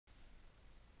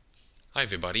Hi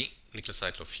everybody, Niklas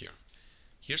Seidloff here.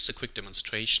 Here's a quick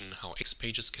demonstration how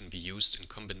XPages can be used in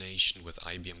combination with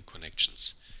IBM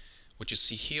connections. What you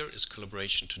see here is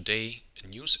Collaboration Today, a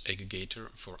news aggregator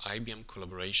for IBM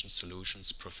collaboration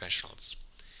solutions professionals.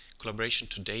 Collaboration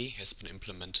Today has been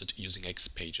implemented using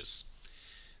XPages.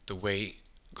 The way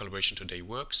Collaboration Today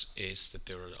works is that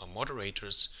there are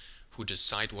moderators who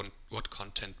decide what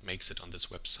content makes it on this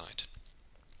website.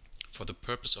 For the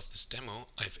purpose of this demo,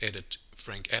 I've added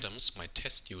Frank Adams, my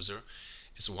test user,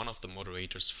 as one of the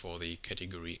moderators for the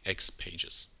category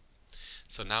XPages.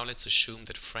 So now let's assume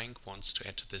that Frank wants to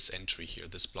add this entry here,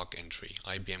 this blog entry.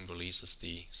 IBM releases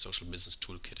the Social Business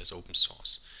Toolkit as open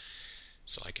source.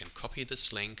 So I can copy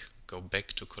this link, go back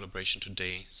to Collaboration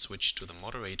Today, switch to the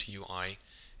moderator UI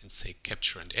and say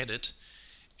capture and edit.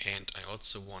 And I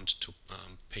also want to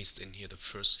paste in here the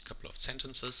first couple of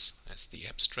sentences as the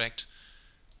abstract.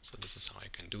 So this is how I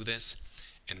can do this.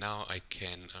 And now I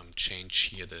can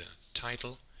change here the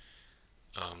title.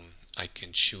 I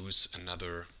can choose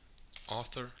another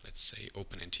author, let's say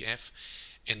OpenNTF,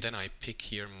 and then I pick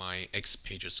here my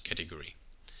XPages category.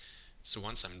 So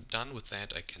once I'm done with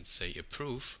that, I can say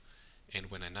approve, and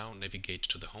when I now navigate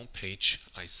to the home page,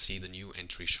 I see the new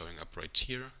entry showing up right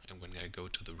here, and when I go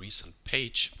to the recent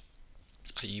page,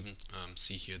 I even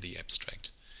see here the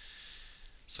abstract.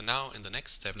 So now in the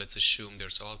next step, let's assume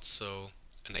there's also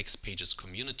an XPages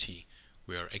community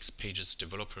where XPages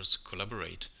developers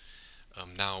collaborate.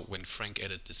 Now when Frank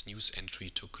added this news entry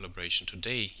to Collaboration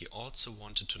Today, he also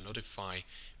wanted to notify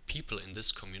people in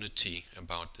this community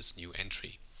about this new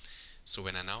entry. So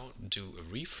when I now do a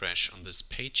refresh on this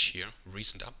page here,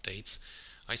 recent updates,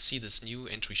 I see this new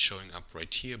entry showing up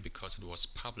right here because it was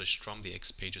published from the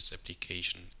XPages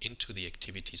application into the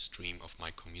activity stream of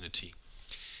my community.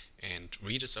 And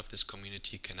readers of this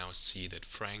community can now see that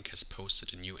Frank has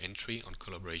posted a new entry on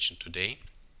Collaboration Today,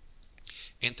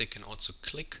 and they can also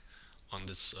click on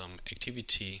this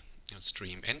activity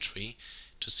stream entry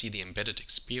to see the embedded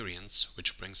experience,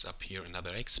 which brings up here another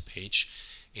X page,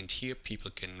 and here people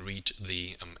can read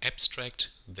the abstract.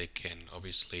 They can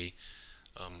obviously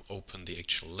open the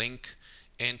actual link,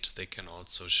 and they can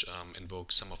also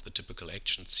invoke some of the typical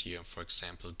actions here, for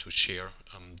example to share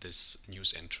this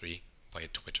news entry via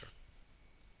Twitter.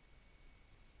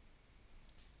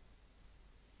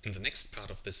 In the next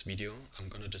part of this video, I'm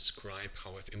going to describe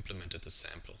how I've implemented the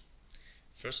sample.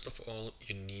 First of all,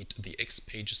 you need the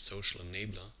XPages Social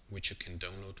Enabler, which you can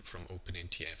download from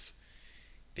OpenNTF.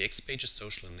 The XPages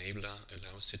Social Enabler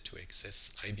allows you to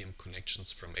access IBM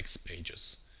connections from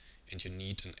XPages, and you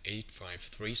need an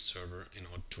 853 server in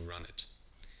order to run it.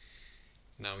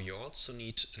 Now you also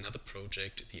need another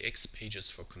project, the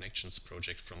XPages for Connections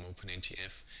project from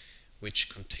OpenNTF,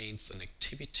 which contains an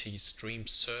activity stream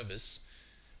service,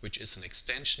 which is an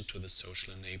extension to the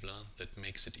social enabler that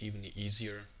makes it even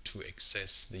easier to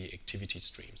access the activity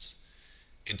streams.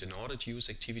 And in order to use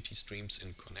activity streams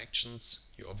in connections,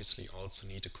 you obviously also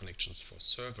need a connections for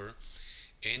server,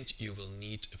 and you will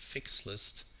need a fix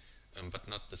list, but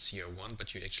not the CR1,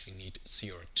 but you actually need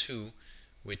CR2,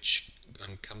 which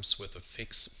comes with a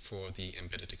fix for the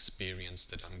embedded experience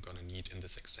that I'm going to need in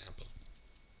this example.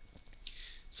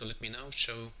 So let me now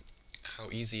show how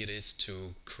easy it is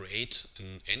to create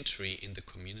an entry in the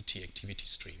community activity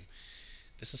stream.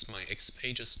 This is my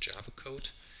XPages Java code,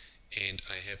 and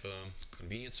I have a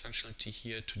convenience functionality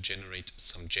here to generate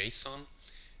some JSON.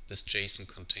 This JSON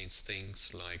contains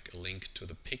things like a link to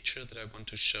the picture that I want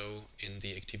to show in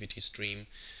the activity stream.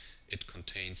 It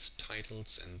contains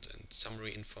titles and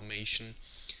summary information,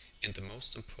 and the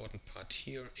most important part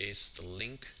here is the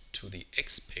link to the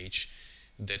X page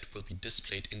that will be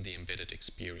displayed in the embedded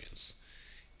experience.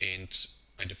 And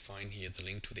I define here the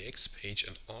link to the X page,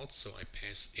 and also I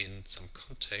pass in some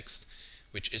context,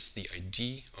 which is the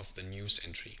ID of the news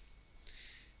entry.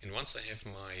 And once I have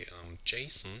my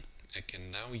JSON, I can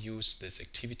now use this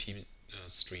activity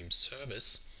stream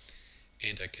service,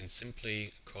 and I can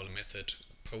simply call a method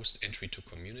post entry to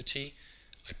community.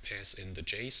 I pass in the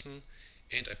JSON,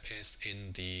 and I pass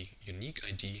in the unique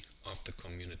ID of the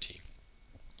community.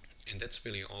 And that's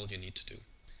really all you need to do.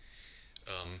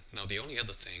 Now the only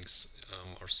other things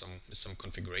are some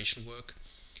configuration work.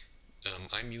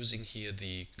 I'm using here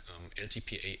the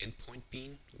LTPA endpoint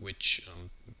bean, which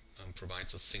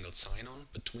provides a single sign-on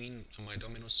between my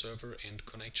Domino server and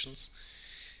connections.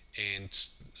 And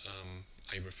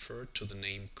I refer to the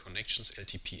name connections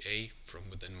LTPA from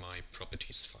within my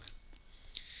properties file.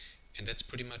 And that's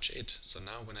pretty much it. So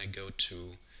now when I go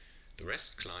to the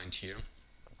REST client here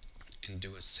and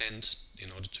do a send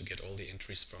in order to get all the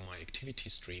entries from my activity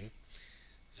stream,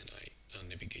 and I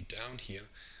navigate down here,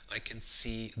 I can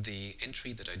see the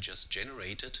entry that I just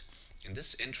generated, and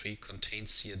this entry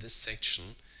contains here this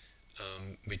section,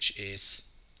 which is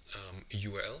a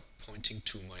URL pointing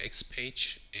to my X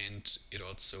page, and it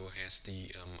also has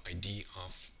the ID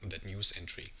of that news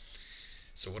entry.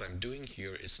 So what I'm doing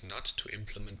here is not to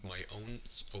implement my own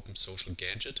open social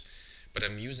gadget, but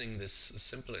I'm using this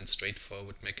simple and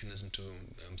straightforward mechanism to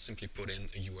simply put in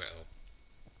a URL.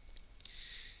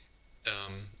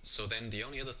 So then the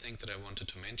only other thing that I wanted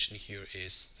to mention here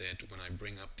is that when I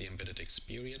bring up the embedded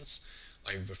experience,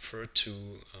 I refer to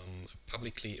a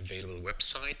publicly available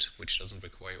website which doesn't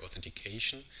require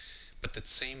authentication, but that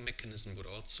same mechanism would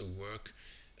also work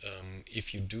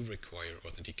if you do require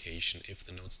authentication, if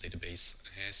the nodes database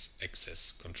has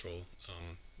access control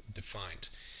defined.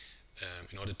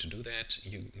 In order to do that,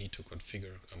 you need to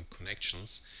configure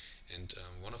connections, and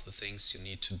one of the things you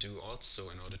need to do also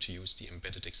in order to use the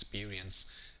embedded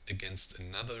experience against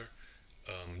another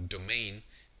domain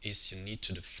is you need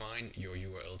to define your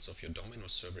URLs of your domain or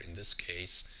server, in this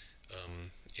case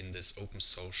in this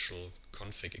OpenSocial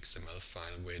config XML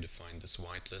file where you define this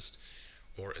whitelist,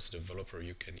 or as a developer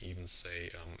you can even say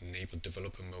enable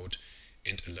developer mode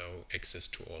and allow access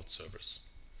to all servers.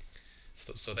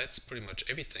 So that's pretty much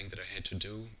everything that I had to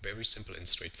do, very simple and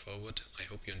straightforward. I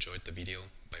hope you enjoyed the video.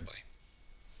 Bye bye.